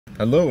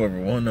Hello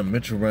everyone, I'm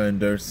Mitchell Ryan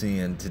Darcy,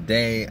 and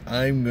today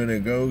I'm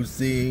gonna go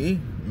see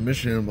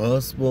Mission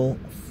Impossible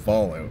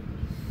Fallout.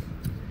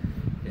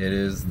 It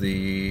is the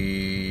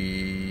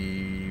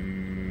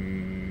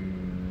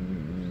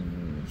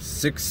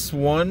 6th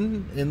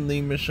one in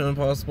the Mission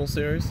Impossible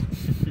series.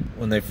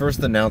 When they first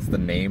announced the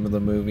name of the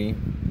movie,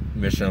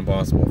 Mission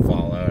Impossible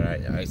Fallout,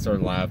 I sort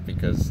of laughed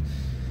because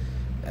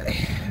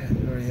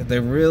they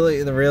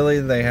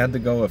really had to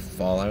go with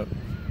Fallout,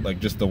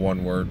 like just the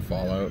one word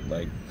Fallout.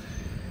 Like,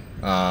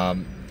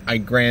 I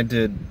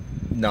granted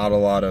not a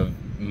lot of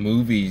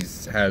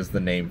movies has the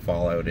name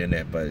Fallout in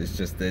it, but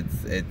it's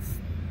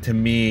to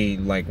me,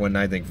 like, when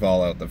I think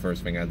Fallout, the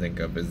first thing I think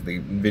of is the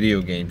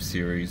video game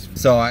series.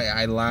 So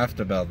I laughed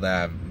about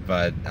that,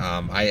 but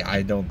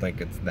I don't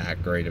think it's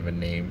that great of a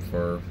name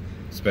for,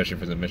 especially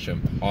for the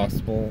Mission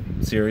Impossible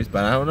series.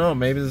 But I don't know,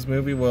 maybe this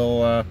movie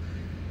will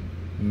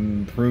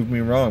prove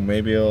me wrong.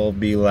 Maybe it'll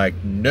be like,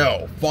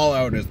 no,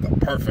 Fallout is the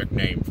perfect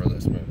name for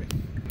this movie.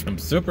 I'm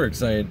super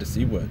excited to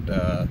see what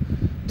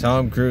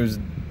Tom Cruise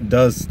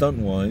does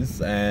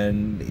stunt-wise,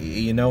 and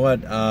you know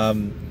what? I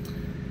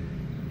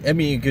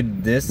mean, you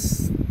could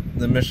diss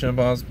the Mission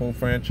Impossible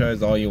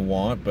franchise all you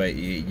want, but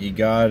you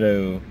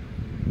gotta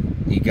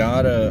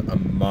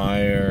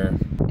admire,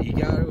 you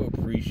gotta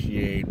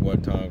appreciate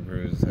what Tom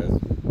Cruise has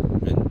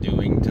been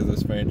doing to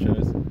this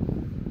franchise.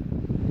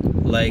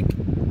 Like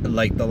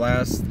the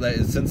last,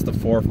 since the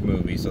 4th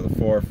movie, so the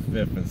 4th,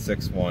 5th, and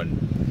 6th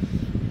one.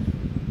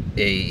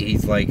 He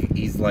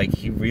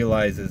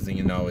realizes,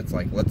 you know, it's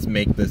like, let's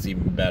make this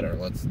even better,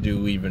 let's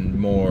do even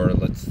more,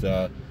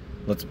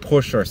 let's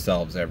push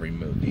ourselves every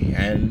movie,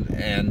 and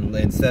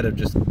instead of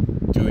just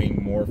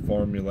doing more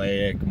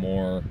formulaic,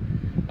 more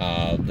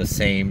the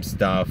same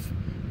stuff,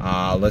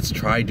 let's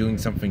try doing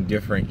something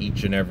different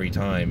each and every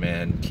time,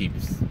 and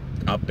keeps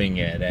upping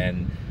it.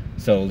 And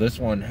so this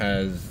one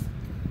has,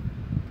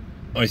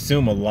 I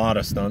assume, a lot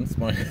of stunts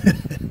by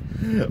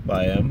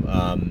him.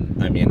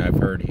 I mean, I've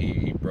heard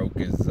he broke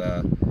his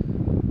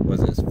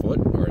was it his foot,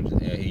 or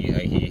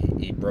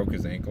he broke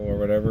his ankle or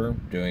whatever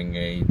doing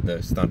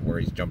the stunt where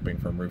he's jumping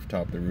from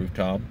rooftop to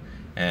rooftop,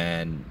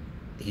 and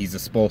he's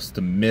supposed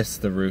to miss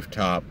the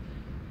rooftop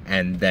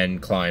and then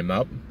climb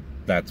up.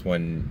 That's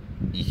when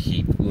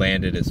he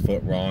landed his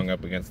foot wrong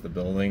up against the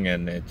building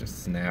and it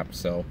just snapped.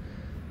 So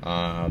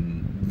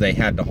they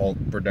had to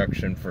halt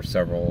production for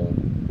several,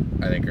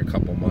 I think a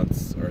couple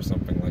months or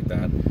something like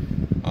that.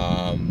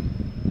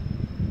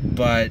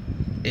 But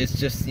it's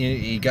just,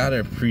 you gotta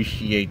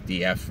appreciate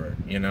the effort,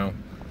 you know,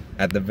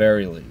 at the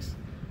very least.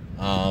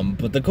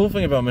 But the cool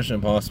thing about Mission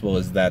Impossible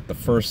is that the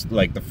first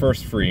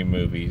 3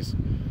 movies,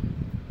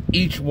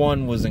 each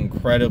one was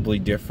incredibly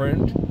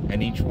different,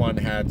 and each one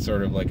had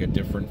sort of like a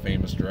different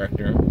famous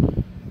director.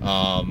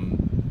 And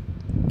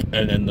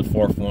then the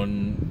 4th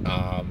one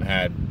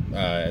had,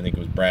 I think it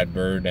was Brad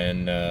Bird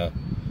and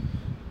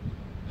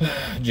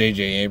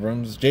J.J.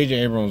 Abrams. J.J.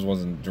 Abrams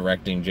wasn't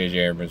directing. J.J.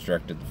 Abrams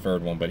directed the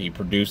 3rd one, but he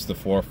produced the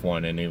 4th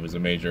one, and he was a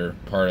major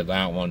part of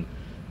that one.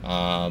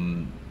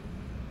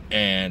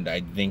 And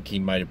I think he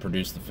might have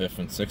produced the 5th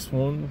and 6th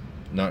one.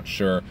 Not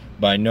sure.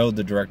 But I know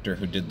the director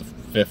who did the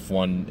 5th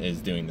one is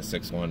doing the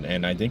 6th one,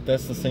 and I think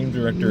that's the same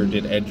director who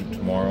did Edge of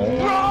Tomorrow,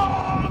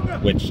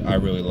 which I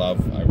really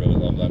love. I really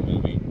love that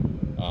movie.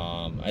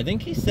 I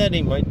think he said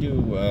he might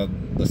do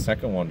the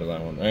 2nd one to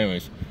that one.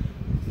 Anyways,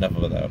 enough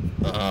of that.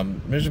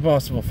 Mission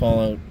Impossible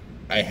Fallout,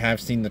 I have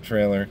seen the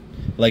trailer.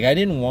 Like, I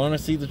didn't want to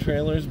see the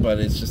trailers, but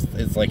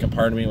it's like a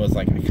part of me was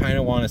like, I kind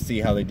of want to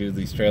see how they do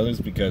these trailers,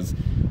 because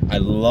I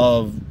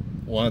love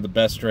one of the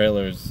best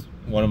trailers.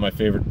 One of my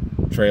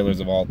favorite trailers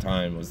of all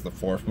time was the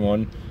 4th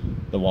one,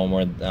 the one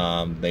where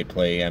they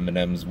play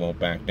Eminem's Won't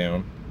Back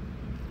Down.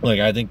 Like,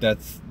 I think that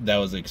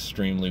was an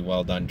extremely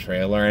well done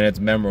trailer, and it's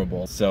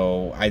memorable.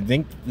 So I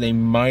think they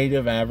might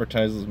have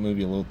advertised this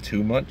movie a little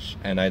too much,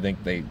 and I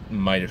think they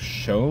might have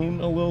shown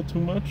a little too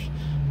much.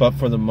 But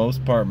for the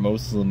most part,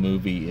 most of the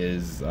movie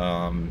is,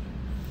 I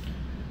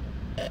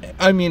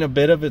mean, a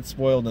bit of it's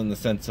spoiled in the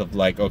sense of,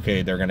 like,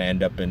 okay, they're going to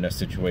end up in a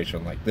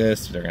situation like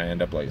this, they're going to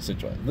end up like a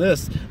situation like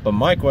this. But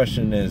my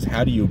question is,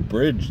 how do you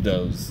bridge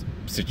those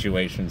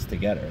situations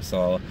together?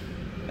 So,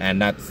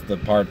 and that's the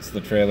parts the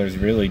trailers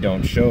really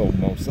don't show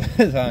most of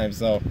the time.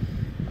 So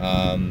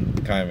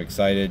kind of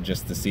excited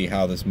just to see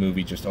how this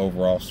movie, just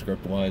overall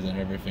script-wise and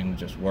everything,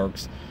 just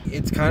works.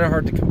 It's kind of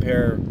hard to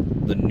compare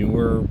the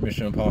newer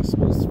Mission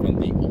Impossibles from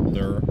the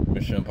older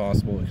Mission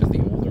Impossible, because the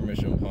older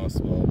Mission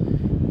Impossible,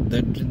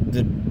 the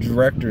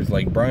directors,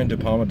 like Brian De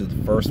Palma did the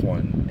 1st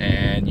one,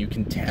 and you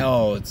can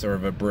tell it's sort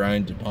of a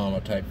Brian De Palma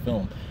type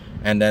film.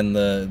 And then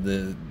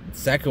the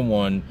 2nd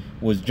one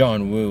was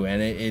John Woo,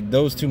 and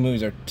those 2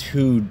 movies are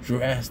 2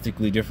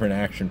 drastically different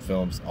action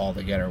films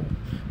altogether.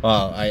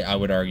 Well, I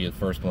would argue the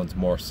 1st one's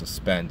more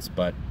suspense,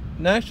 but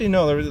actually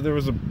no, there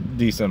was a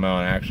decent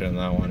amount of action in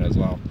that one as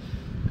well.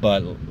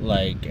 But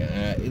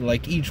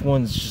like each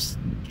one's just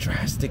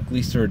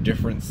drastically sort of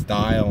different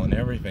style and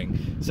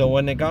everything. So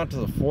when they got to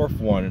the 4th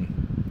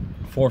and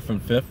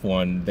 5th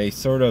one, they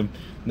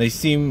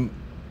seem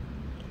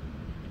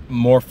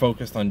more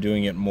focused on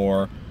doing it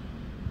more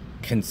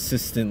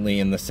consistently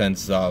in the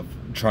sense of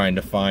trying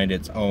to find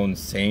its own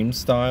same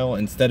style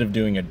instead of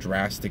doing a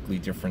drastically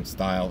different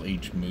style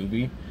each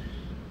movie.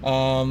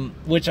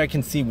 Which I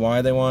can see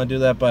why they want to do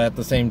that, but at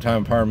the same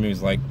time, part of me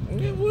is like,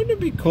 wouldn't it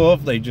be cool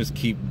if they just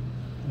keep,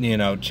 you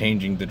know,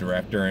 changing the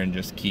director and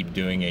just keep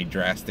doing a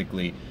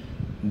drastically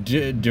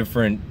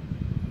different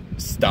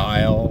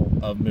style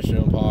of Mission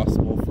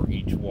Impossible for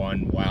each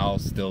one while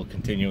still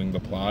continuing the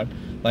plot?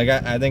 Like,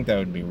 I think that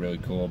would be really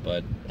cool,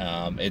 but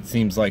it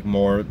seems like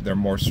they're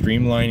more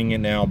streamlining it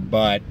now,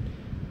 but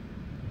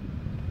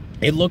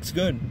it looks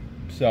good.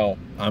 So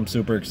I'm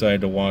super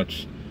excited to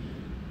watch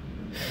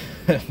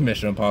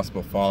Mission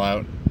Impossible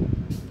Fallout.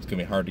 It's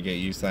gonna be hard to get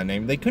used to that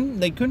name. They couldn't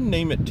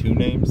name it two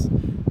names.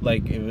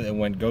 Like, it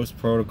went Ghost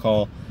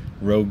Protocol,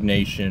 Rogue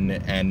Nation,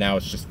 and now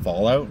it's just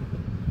Fallout.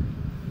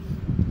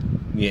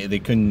 Yeah, they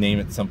couldn't name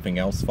it something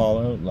else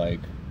Fallout, like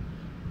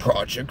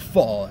Project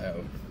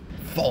Fallout,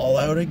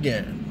 Fallout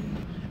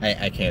again.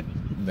 I can't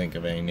think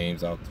of any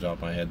names off the top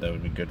of my head that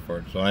would be good for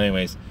it. So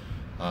anyways,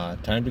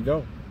 time to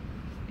go.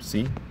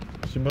 See?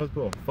 Mission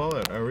Impossible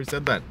Fallout. I already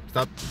said that.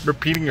 Stop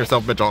repeating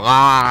yourself, Mitchell.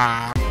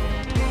 Ah!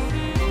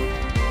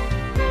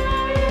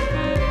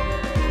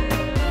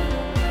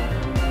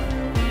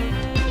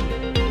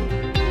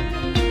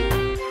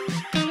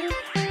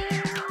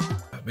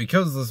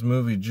 Because this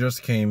movie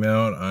just came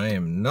out, I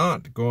am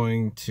not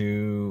going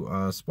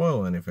to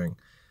spoil anything.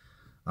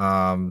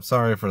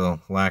 Sorry for the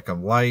lack of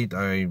light.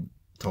 I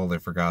totally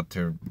forgot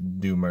to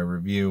do my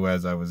review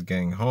as I was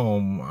getting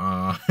home.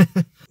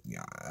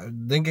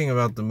 Thinking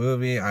about the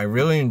movie, I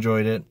really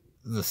enjoyed it.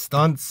 The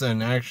stunts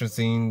and action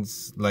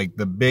scenes, like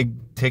the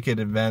big ticket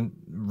event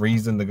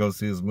reason to go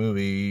see this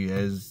movie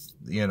is,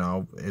 you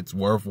know, it's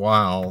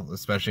worthwhile,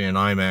 especially in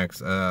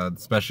IMAX,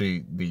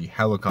 especially the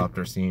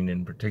helicopter scene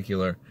in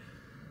particular.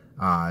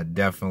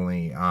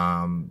 Definitely.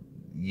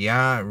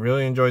 Yeah, I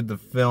really enjoyed the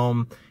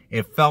film.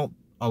 It felt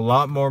a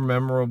lot more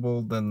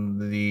memorable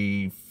than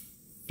the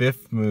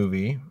fifth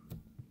movie.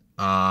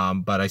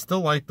 But I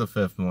still like the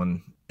fifth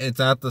one. It's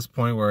at this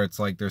point where it's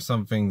like there's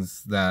some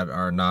things that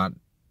are not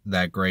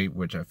that great,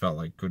 which I felt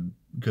like could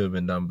have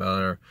been done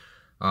better.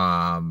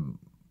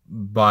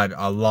 But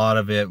a lot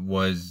of it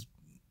was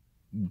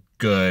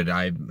good.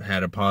 I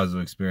had a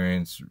positive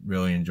experience,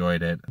 really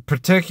enjoyed it.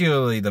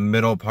 Particularly the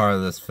middle part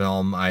of this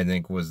film, I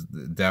think, was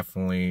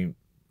definitely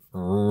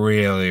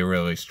really,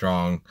 really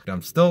strong.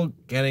 I'm still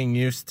getting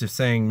used to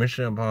saying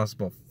Mission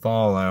Impossible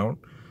Fallout.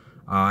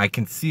 I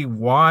can see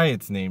why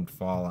it's named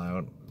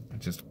Fallout. I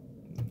just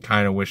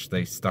kind of wish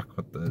they stuck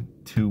with the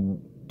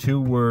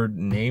two-word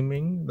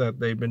naming that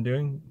they've been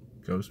doing.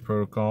 Ghost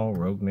Protocol,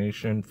 Rogue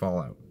Nation,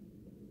 Fallout.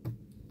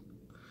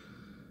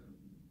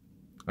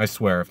 I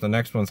swear, if the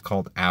next one's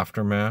called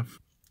Aftermath,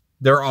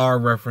 there are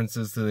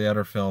references to the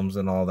other films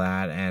and all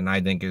that, and I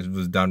think it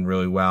was done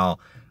really well.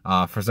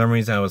 For some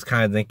reason, I was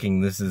kind of thinking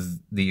this is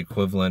the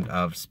equivalent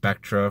of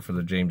Spectra for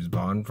the James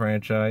Bond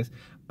franchise,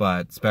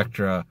 but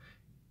Spectra,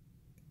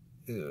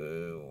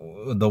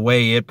 the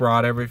way it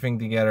brought everything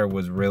together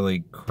was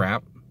really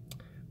crap.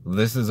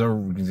 This is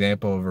an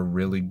example of a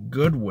really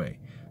good way.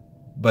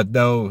 But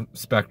though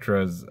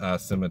Spectra's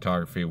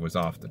cinematography was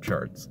off the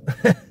charts.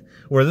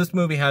 Where this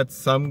movie had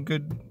some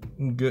good,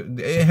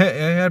 it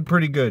had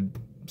pretty good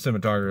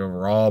cinematography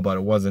overall, but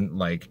it wasn't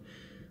like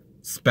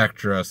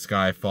Spectra,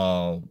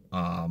 Skyfall,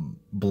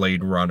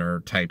 Blade Runner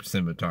type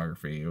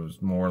cinematography. It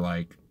was more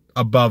like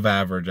above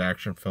average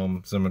action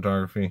film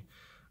cinematography. It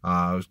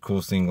was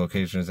cool seeing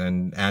locations,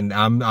 and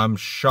I'm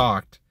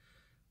shocked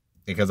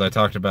because I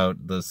talked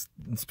about this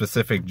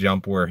specific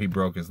jump where he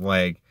broke his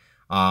leg.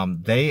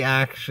 They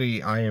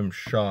actually, I am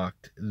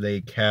shocked, they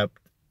kept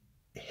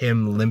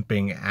him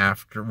limping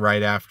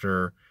right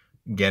after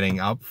getting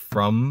up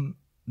from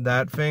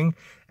that thing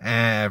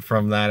and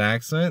from that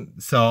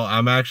accident. So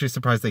I'm actually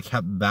surprised they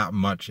kept that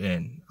much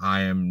in.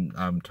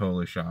 I'm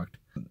totally shocked.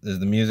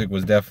 The music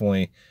was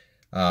definitely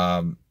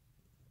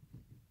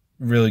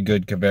really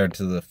good compared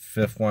to the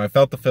fifth one. I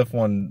felt the fifth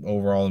one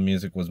overall, the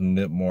music was a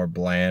bit more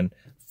bland.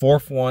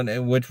 Fourth one,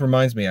 which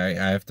reminds me, I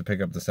have to pick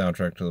up the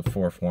soundtrack to the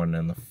fourth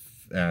one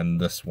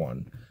and this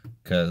one,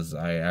 because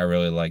I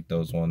really like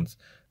those ones.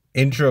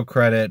 Intro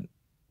credit,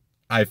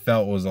 I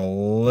felt was a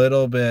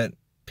little bit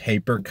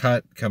paper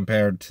cut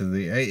compared to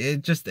the,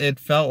 it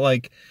felt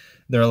like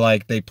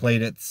they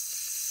played it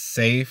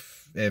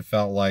safe. It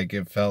felt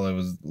it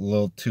was a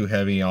little too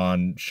heavy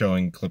on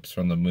showing clips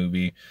from the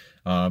movie,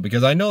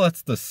 because I know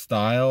that's the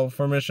style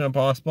for Mission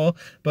Impossible,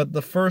 but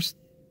the first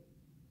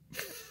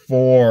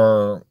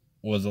four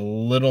was a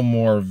little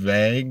more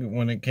vague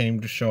when it came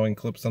to showing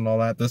clips and all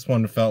that. This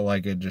one felt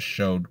like it just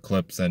showed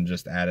clips and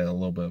just added a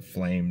little bit of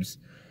flames,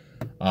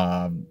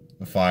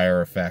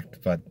 fire effect,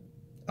 but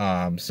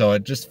so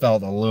it just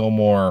felt a little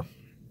more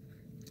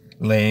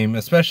lame,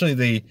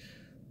 especially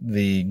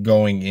the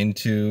going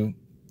into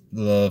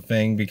the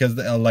thing, because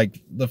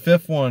like the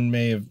fifth one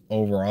may have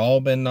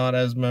overall been not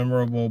as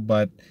memorable,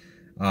 but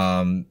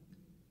I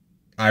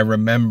I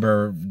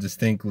remember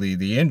distinctly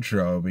the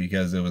intro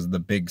because it was the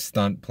big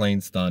stunt,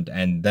 plane stunt,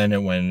 and then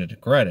it went into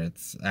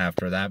credits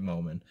after that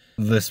moment.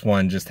 This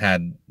one just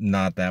had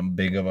not that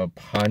big of a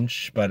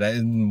punch, but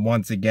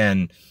once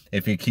again,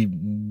 if you keep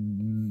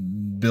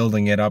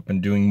building it up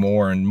and doing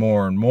more and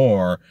more and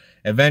more,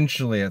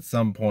 eventually at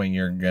some point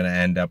you're going to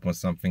end up with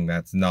something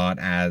that's not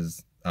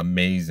as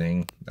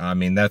amazing. I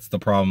mean, that's the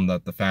problem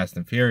that the Fast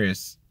and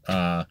Furious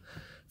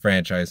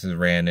franchises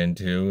ran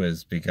into,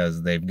 is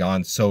because they've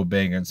gone so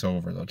big and so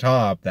over the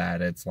top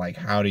that it's like,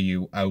 how do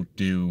you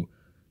outdo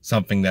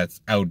something that's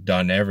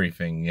outdone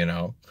everything, you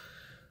know?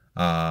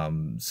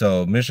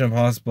 So Mission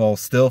Impossible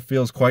still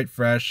feels quite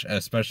fresh,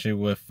 especially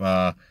with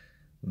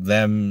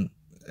them.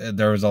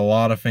 There was a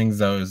lot of things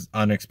that was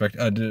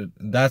unexpected.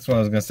 That's what I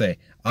was gonna say.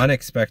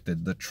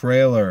 Unexpected. The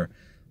trailer,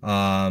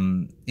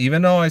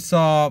 even though I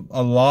saw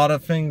a lot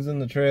of things in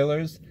the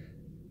trailers,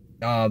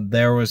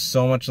 there was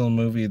so much of the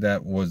movie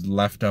that was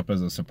left up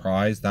as a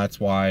surprise. That's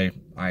why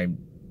I'm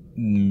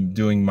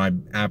doing my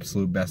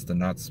absolute best to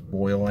not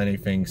spoil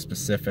anything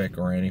specific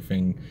or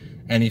anything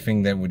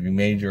that would be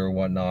major or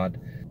whatnot.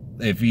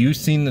 If you've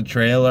seen the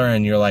trailer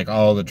and you're like,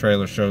 oh, the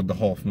trailer showed the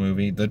whole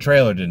movie, the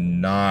trailer did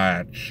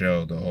not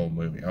show the whole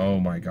movie.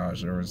 Oh my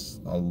gosh, there was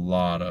a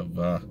lot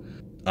of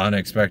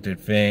unexpected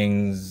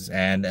things,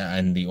 and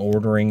the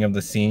ordering of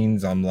the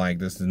scenes. I'm like,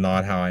 this is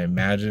not how I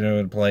imagined it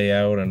would play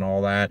out and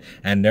all that.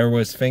 And there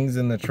was things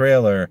in the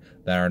trailer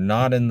that are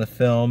not in the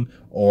film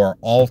or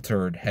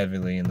altered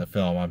heavily in the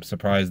film. I'm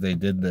surprised they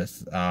did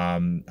this. I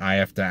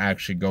have to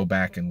actually go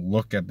back and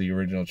look at the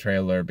original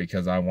trailer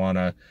because I want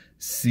to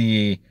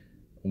see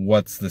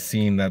what's the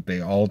scene that they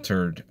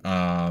altered.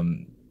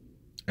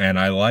 And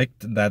I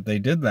liked that they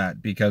did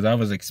that because I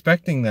was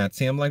expecting that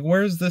scene. I'm like,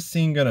 where's this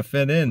scene gonna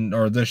fit in,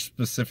 or this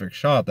specific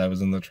shot that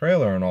was in the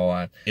trailer and all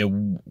that? It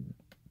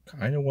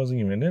kind of wasn't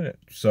even in it.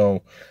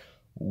 So,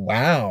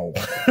 wow.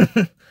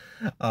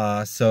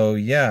 So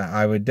yeah,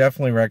 I would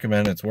definitely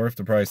recommend. It's worth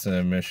the price of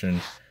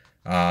admission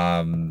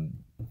for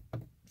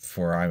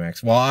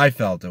IMAX. Well, I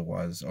felt it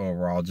was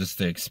overall, just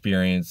to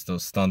experience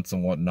those stunts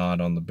and whatnot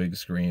on the big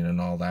screen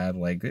and all that.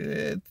 Like,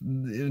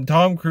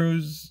 Tom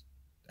Cruise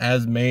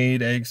has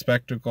made a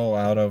spectacle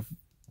out of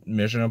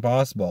Mission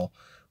Impossible.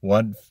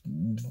 What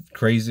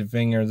crazy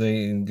thing are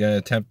they gonna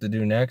attempt to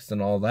do next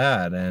and all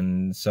that?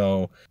 And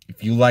so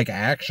if you like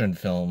action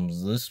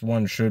films, this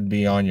one should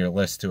be on your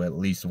list to at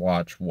least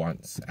watch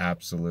once.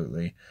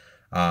 Absolutely.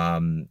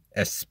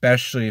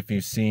 Especially if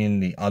you've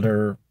seen the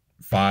other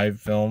 5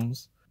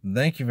 films.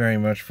 Thank you very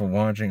much for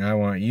watching. I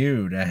want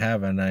you to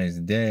have a nice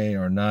day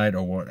or night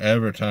or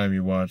whatever time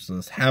you watch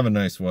this. Have a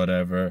nice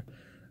whatever.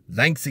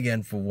 Thanks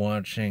again for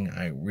watching.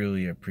 I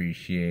really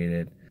appreciate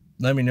it.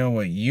 Let me know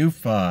what you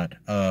thought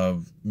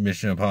of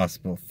Mission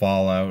Impossible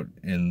Fallout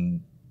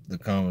in the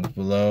comments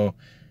below.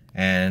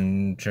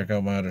 And check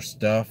out my other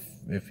stuff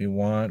if you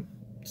want.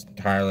 It's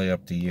entirely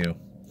up to you.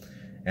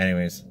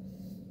 Anyways,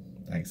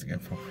 thanks again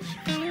for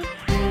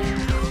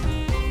watching.